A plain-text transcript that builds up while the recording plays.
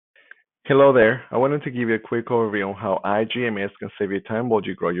Hello there. I wanted to give you a quick overview on how iGMS can save you time while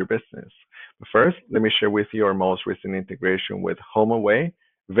you grow your business. But first, let me share with you our most recent integration with HomeAway,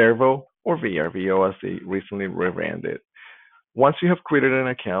 Vervo, or VRVO as they recently rebranded. Once you have created an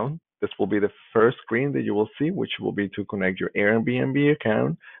account, this will be the first screen that you will see, which will be to connect your Airbnb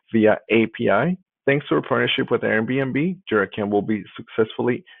account via API. Thanks to our partnership with Airbnb, your account will be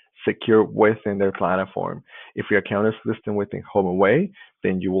successfully secured within their platform. If your account is listed within HomeAway,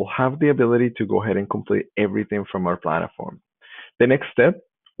 then you will have the ability to go ahead and complete everything from our platform. The next step,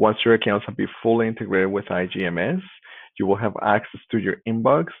 once your accounts have been fully integrated with iGMS, you will have access to your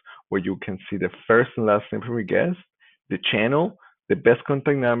inbox where you can see the first and last name of your guest, the channel, the best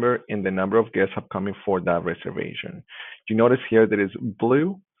contact number, and the number of guests upcoming for that reservation. You notice here that it's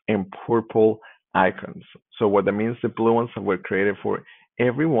blue and purple icons. So what that means, the blue ones were created for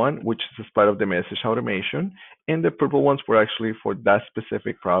everyone, which is as part of the message automation, and the purple ones were actually for that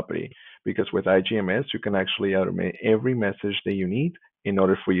specific property. Because with iGMS, you can actually automate every message that you need in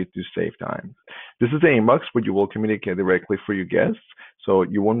order for you to save time. This is the inbox where you will communicate directly for your guests. So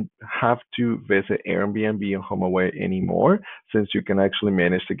you won't have to visit Airbnb and HomeAway anymore, since you can actually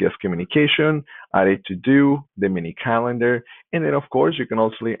manage the guest communication, add it to do, the mini calendar, and then of course you can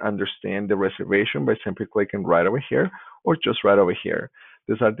also understand the reservation by simply clicking right over here or just right over here.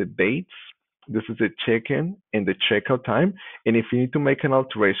 These are the dates. This is the check-in and the checkout time. And if you need to make an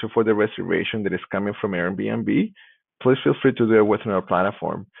alteration for the reservation that is coming from Airbnb, please feel free to do it within our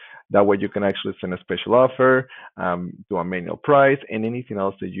platform. That way you can actually send a special offer, do a manual price, and anything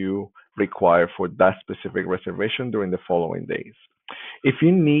else that you require for that specific reservation during the following days. If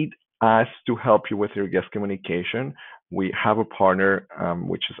you need us to help you with your guest communication, we have a partner,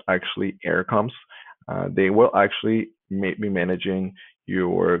 which is actually Aircoms. They will actually be managing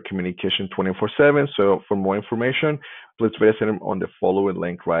your communication 24/7. So for more information, please visit them on the following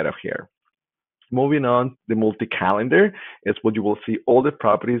link right up here. Moving on, the multi-calendar is what you will see all the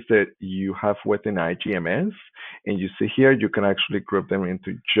properties that you have within iGMS. And you see here, you can actually group them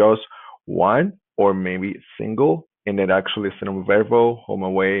into just one or maybe single. And it actually send them Vervo,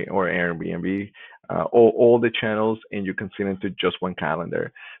 HomeAway, or Airbnb, all the channels, and you can see it into just one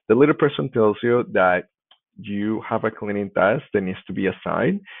calendar. The little person tells you that you have a cleaning task that needs to be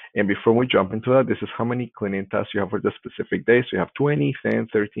assigned. And before we jump into that, this is how many cleaning tasks you have for the specific day. So you have 20, 10,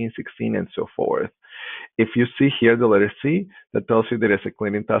 13, 16, and so forth. If you see here the letter C, that tells you there is a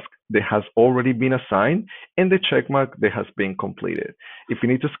cleaning task that has already been assigned and the check mark that has been completed. If you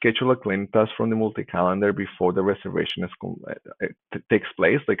need to schedule a cleaning task from the multi-calendar before the reservation takes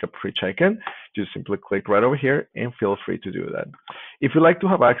place, like a pre-check-in, just simply click right over here and feel free to do that. If you like to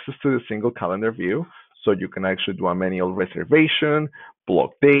have access to the single calendar view, so you can actually do a manual reservation, block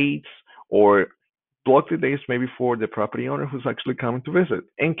dates, or block the dates maybe for the property owner who's actually coming to visit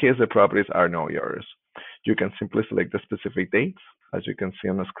in case the properties are not yours. You can simply select the specific dates, as you can see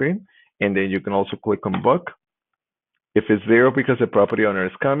on the screen, and then you can also click on book. If it's zero because the property owner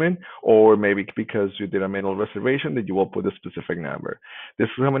is coming, or maybe because you did a manual reservation, then you will put a specific number. This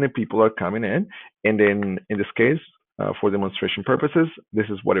is how many people are coming in, and then in this case, for demonstration purposes, this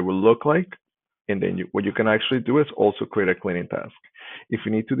is what it will look like. And then what you can actually do is also create a cleaning task. If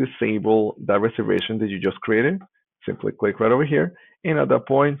you need to disable that reservation that you just created, simply click right over here. And at that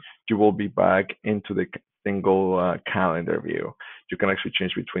point, you will be back into the single calendar view. You can actually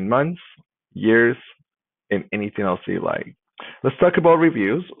change between months, years, and anything else you like. Let's talk about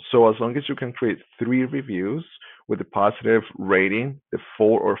reviews. So as long as you can create 3 reviews with a positive rating, the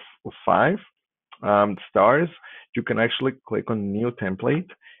 4 or 5 stars, you can actually click on new template.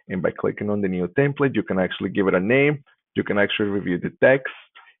 And by clicking on the new template, you can actually give it a name. You can actually review the text,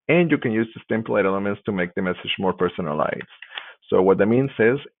 and you can use the template elements to make the message more personalized. So what that means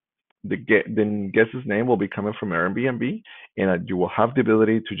is the guest's name will be coming from Airbnb, and you will have the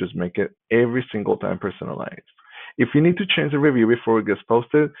ability to just make it every single time personalized. If you need to change the review before it gets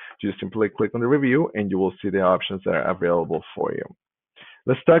posted, just simply click on the review, and you will see the options that are available for you.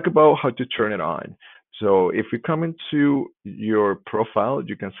 Let's talk about how to turn it on. So if you come into your profile,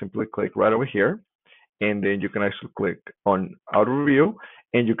 you can simply click right over here, and then you can actually click on auto review,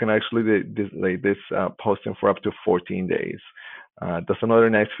 and you can actually delay this posting for up to 14 days. That's another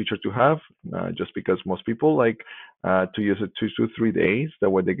nice feature to have, just because most people like to use it 2 to 3 days.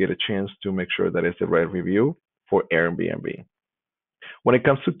 That way they get a chance to make sure that it's the right review for Airbnb. When it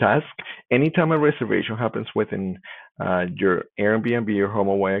comes to tasks, anytime a reservation happens within your Airbnb or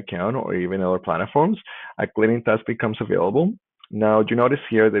HomeAway account or even other platforms, a cleaning task becomes available. Now, you notice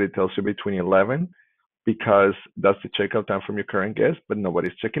here that it tells you between 11 because that's the checkout time from your current guest, but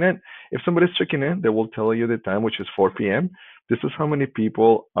nobody's checking in. If somebody's checking in, they will tell you the time, which is 4 p.m. This is how many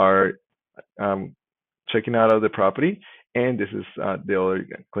people are um, checking out of the property, and this is the other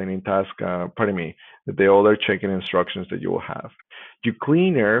cleaning task, pardon me, the other check-in instructions that you will have. Your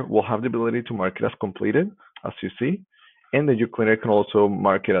cleaner will have the ability to mark it as completed, as you see, and then your cleaner can also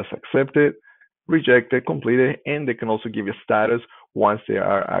mark it as accepted, rejected, completed, and they can also give you status once they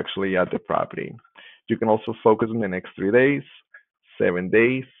are actually at the property. You can also focus on the next 3 days, 7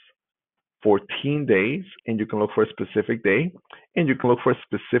 days, 14 days, and you can look for a specific day, and you can look for a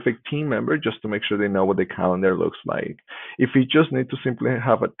specific team member just to make sure they know what the calendar looks like. If you just need to simply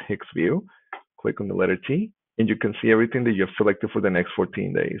have a text view, click on the letter T, and you can see everything that you have selected for the next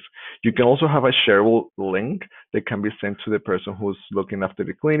 14 days. You can also have a shareable link that can be sent to the person who's looking after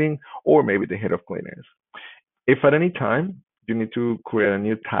the cleaning or maybe the head of cleaners. If at any time you need to create a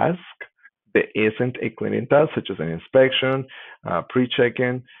new task that isn't a cleaning task, such as an inspection,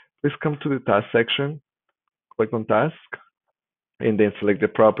 pre-check-in, please come to the task section, click on task, and then select the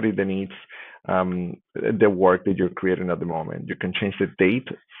property that needs the work that you're creating at the moment. You can change the date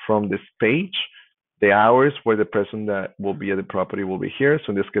from this page, the hours where the person that will be at the property will be here.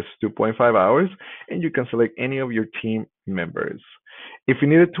 So in this case, 2.5 hours, and you can select any of your team members. If you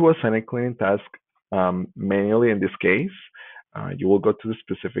needed to assign a cleaning task manually in this case, you will go to the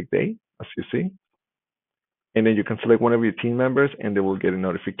specific day, as you see, and then you can select one of your team members and they will get a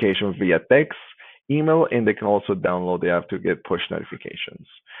notification via text, email, and they can also download the app to get push notifications.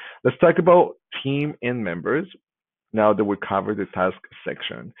 Let's talk about team and members now that we covered the task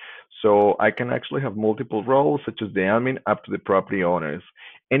section. So I can actually have multiple roles, such as the admin up to the property owners.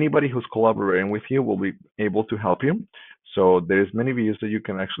 Anybody who's collaborating with you will be able to help you. So there's many views that you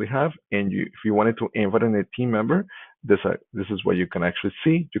can actually have, and if you wanted to invite in a team member, this is what you can actually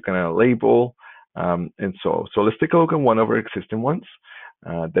see. You can label, and so let's take a look at one of our existing ones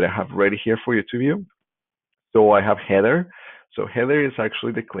that I have ready here for you to view. So I have Heather. So Heather is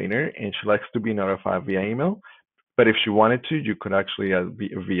actually the cleaner, and she likes to be notified via email. But if she wanted to, you could actually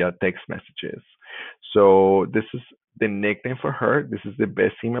via text messages. So this is the nickname for her. This is the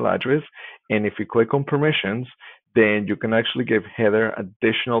best email address. And if you click on permissions, then you can actually give Heather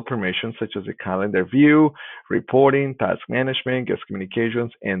additional permissions such as a calendar view, reporting, task management, guest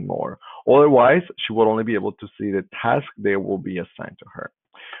communications, and more. Otherwise, she will only be able to see the task that will be assigned to her.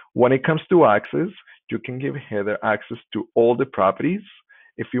 When it comes to access, you can give Heather access to all the properties.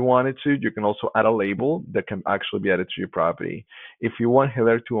 If you wanted to, you can also add a label that can actually be added to your property. If you want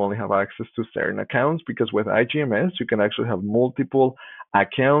Heather to only have access to certain accounts, because with iGMS, you can actually have multiple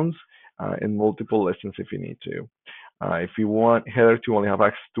accounts and multiple listings if you need to. If you want Heather to only have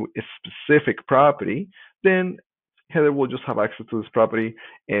access to a specific property, then Heather will just have access to this property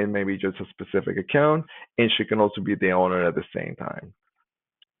and maybe just a specific account, and she can also be the owner at the same time.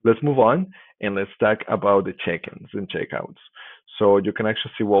 Let's move on and let's talk about the check-ins and checkouts. So you can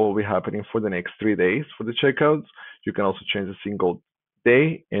actually see what will be happening for the next 3 days for the checkouts. You can also change a single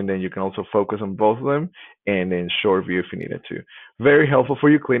day, and then you can also focus on both of them and then short view if you needed to. Very helpful for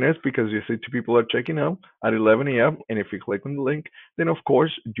your cleaners because you see two people are checking out at 11 a.m. and if you click on the link, then of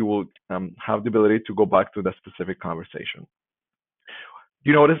course you will have the ability to go back to that specific conversation.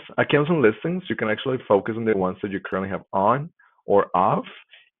 You notice accounts and listings, you can actually focus on the ones that you currently have on or off.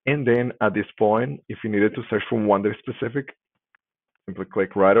 And then at this point, if you needed to search for one that is specific, simply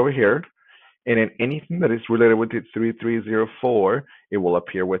click right over here. And then anything that is related with the 3304, it will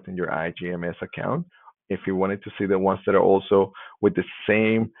appear within your iGMS account. If you wanted to see the ones that are also with the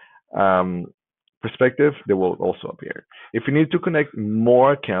same perspective, they will also appear. If you need to connect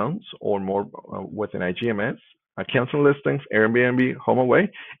more accounts or more within iGMS, accounts and listings, Airbnb, HomeAway,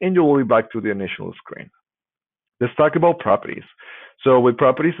 and you will be back to the initial screen. Let's talk about properties. So with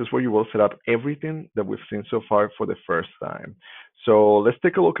properties is where you will set up everything that we've seen so far for the first time. So let's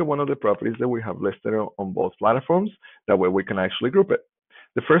take a look at one of the properties that we have listed on both platforms. That way we can actually group it.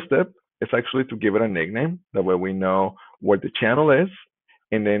 The first step is actually to give it a nickname. That way we know what the channel is.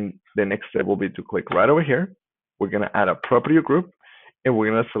 And then the next step will be to click right over here. We're going to add a property group and we're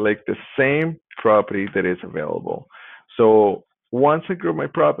going to select the same property that is available. So once I group my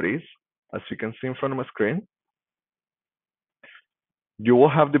properties, as you can see in front of my screen, you will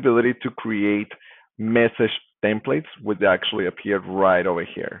have the ability to create message templates which actually appear right over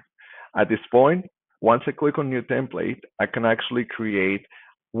here. At this point, once I click on new template, I can actually create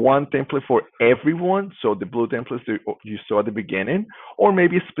one template for everyone. So the blue templates that you saw at the beginning, or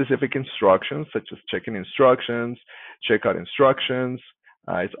maybe specific instructions such as check-in instructions, checkout instructions.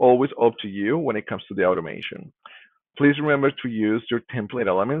 It's always up to you when it comes to the automation. Please remember to use your template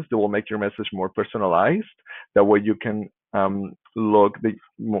elements that will make your message more personalized. That way you can look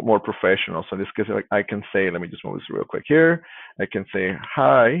more professional. So in this case, I can say, let me just move this real quick here. I can say,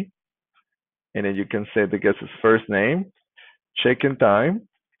 hi, and then you can say the guest's first name, check-in time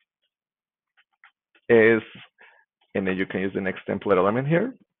is, and then you can use the next template element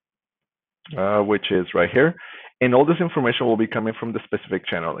here, which is right here. And all this information will be coming from the specific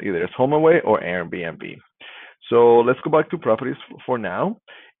channel, either it's HomeAway or Airbnb. So let's go back to properties for now.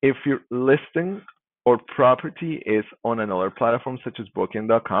 If your listing or property is on another platform such as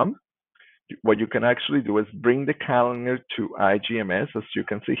Booking.com, what you can actually do is bring the calendar to iGMS, as you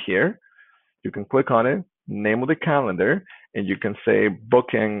can see here. You can click on it, name of the calendar, and you can say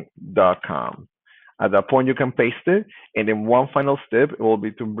booking.com. At that point, you can paste it. And then one final step will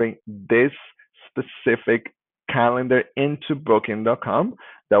be to bring this specific calendar into booking.com.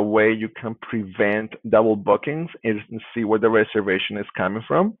 That way you can prevent double bookings and see where the reservation is coming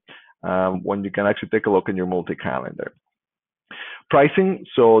from when you can actually take a look in your multi-calendar. Pricing,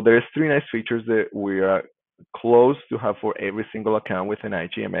 so there's three nice features that we are close to have for every single account within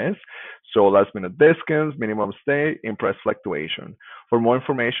iGMS. So last minute discounts, minimum stay, and price fluctuation. For more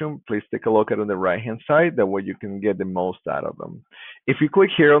information, please take a look at on the right hand side. That way you can get the most out of them. If you click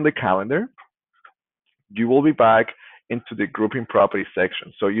here on the calendar, you will be back into the grouping property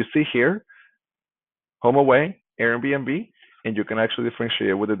section. So you see here, HomeAway, Airbnb, and you can actually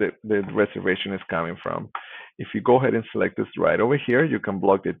differentiate where the reservation is coming from. If you go ahead and select this right over here, you can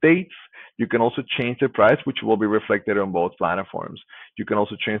block the dates. You can also change the price, which will be reflected on both platforms. You can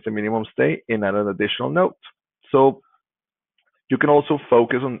also change the minimum stay and add an additional note. So you can also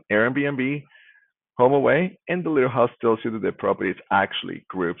focus on Airbnb, HomeAway, and the little house tells you that the property is actually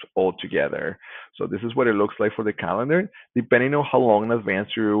grouped all together. So this is what it looks like for the calendar. Depending on how long in advance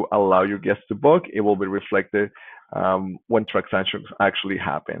you allow your guests to book, it will be reflected when transactions actually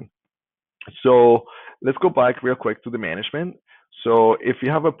happen. So let's go back real quick to the management. So if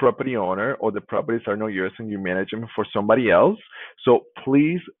you have a property owner or the properties are not yours and you manage them for somebody else, so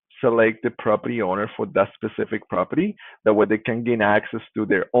please select the property owner for that specific property. That way they can gain access to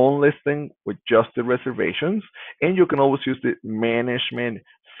their own listing with just the reservations. And you can always use the management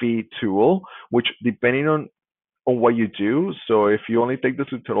fee tool, which depending on what you do. So if you only take the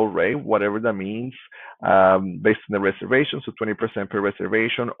total rate, whatever that means, based on the reservation, so 20% per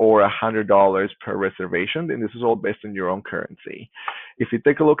reservation or $100 per reservation, then this is all based on your own currency. If you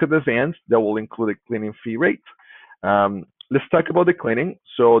take a look at the advance, that will include a cleaning fee rate. Let's talk about the cleaning.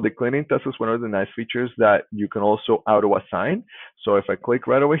 So the cleaning test is one of the nice features that you can also auto assign. So if I click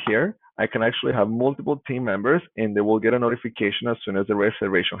right over here, I can actually have multiple team members and they will get a notification as soon as the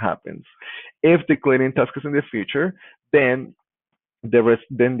reservation happens. If the cleaning task is in the future, then they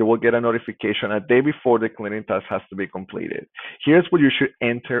will get a notification a day before the cleaning task has to be completed. Here's where you should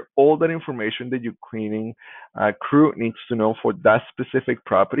enter all that information that your cleaning crew needs to know for that specific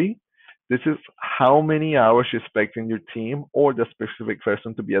property. This is how many hours you're expecting your team or the specific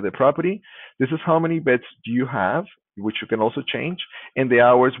person to be at the property. This is how many beds do you have, which you can also change, and the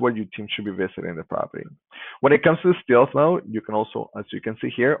hours where your team should be visiting the property. When it comes to the stealth mode, you can also, as you can see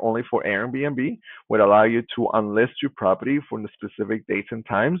here, only for Airbnb, would allow you to unlist your property for the specific dates and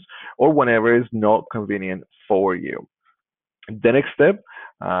times or whenever is not convenient for you. The next step,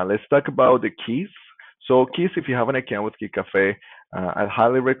 let's talk about the keys. So keys, if you have an account with Key Cafe, I'd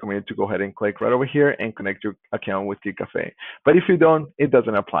highly recommend to go ahead and click right over here and connect your account with Key Cafe. But if you don't, it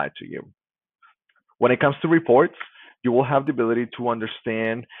doesn't apply to you. When it comes to reports, you will have the ability to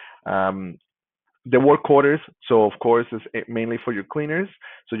understand the work orders. So of course, it's mainly for your cleaners.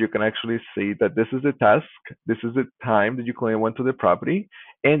 So you can actually see that this is the task, this is the time that your cleaner went to the property,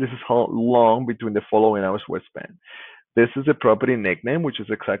 and this is how long between the following hours were spent. This is a property nickname, which is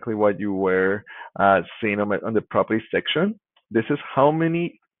exactly what you were seeing on the property section. This is how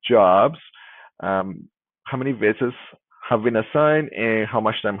many jobs, how many visits have been assigned, and how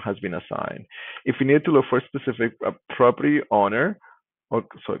much time has been assigned. If you need to look for a specific property owner,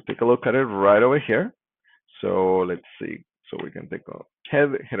 so take a look at it right over here. So let's see. So we can take a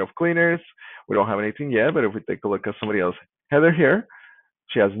head of cleaners. We don't have anything yet, but if we take a look at somebody else, Heather here,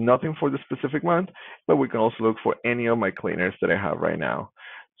 she has nothing for the specific month, but we can also look for any of my cleaners that I have right now.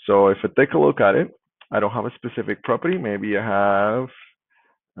 So if I take a look at it, I don't have a specific property. Maybe I have,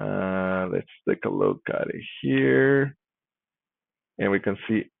 let's take a look at it here. And we can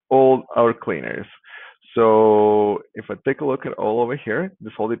see all our cleaners. So if I take a look at all over here,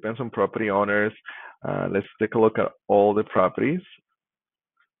 this all depends on property owners. Let's take a look at all the properties.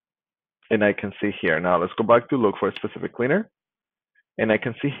 And I can see here. Now let's go back to look for a specific cleaner. And I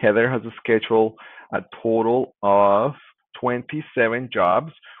can see Heather has a schedule a total of 27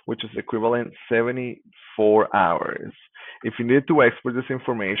 jobs, which is equivalent 74 hours. If you need to export this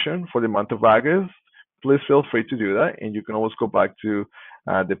information for the month of August, please feel free to do that. And you can always go back to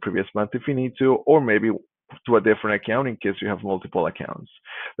the previous month if you need to, or maybe to a different account in case you have multiple accounts.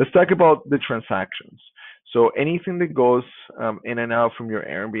 Let's talk about the transactions. So anything that goes in and out from your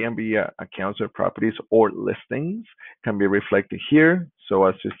Airbnb accounts or properties or listings can be reflected here. So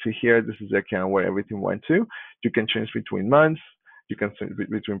as you see here, this is the account where everything went to. You can change between months, you can change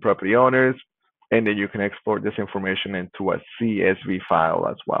between property owners, and then you can export this information into a CSV file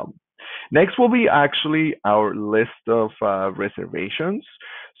as well. Next will be actually our list of reservations.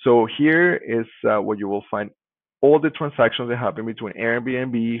 So here is where you will find all the transactions that happen between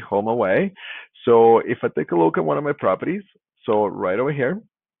Airbnb, HomeAway. So if I take a look at one of my properties, so right over here,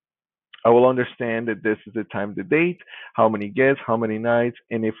 I will understand that this is the time, the date, how many guests, how many nights,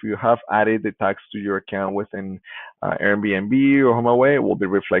 and if you have added the tax to your account within Airbnb or HomeAway, it will be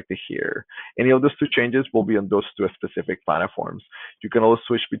reflected here. Any of those two changes will be on those two specific platforms. You can also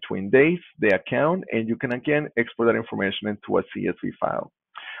switch between days, the account, and you can again export that information into a CSV file.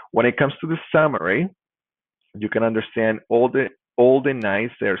 When it comes to the summary, you can understand all the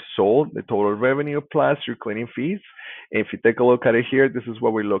nights that are sold, the total revenue plus your cleaning fees. If you take a look at it here, this is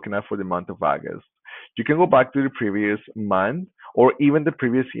what we're looking at for the month of August. You can go back to the previous month or even the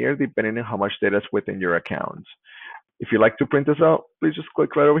previous year, depending on how much data is within your account. If you'd like to print this out, please just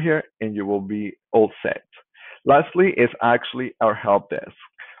click right over here and you will be all set. Lastly is actually our help desk.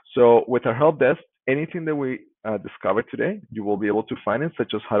 So with our help desk, anything that we discovered today, you will be able to find it,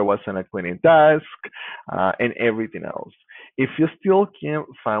 such as how to assign a cleaning task and everything else. If you still can't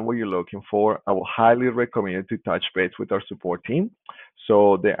find what you're looking for, I will highly recommend you to touch base with our support team.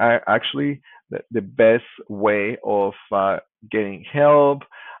 So they are actually the best way of getting help,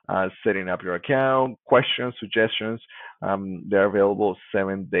 setting up your account, questions, suggestions. They're available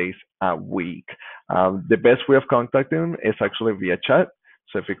 7 days a week. The best way of contacting them is actually via chat.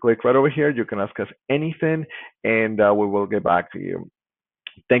 So if you click right over here, you can ask us anything and we will get back to you.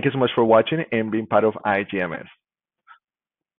 Thank you so much for watching and being part of iGMS.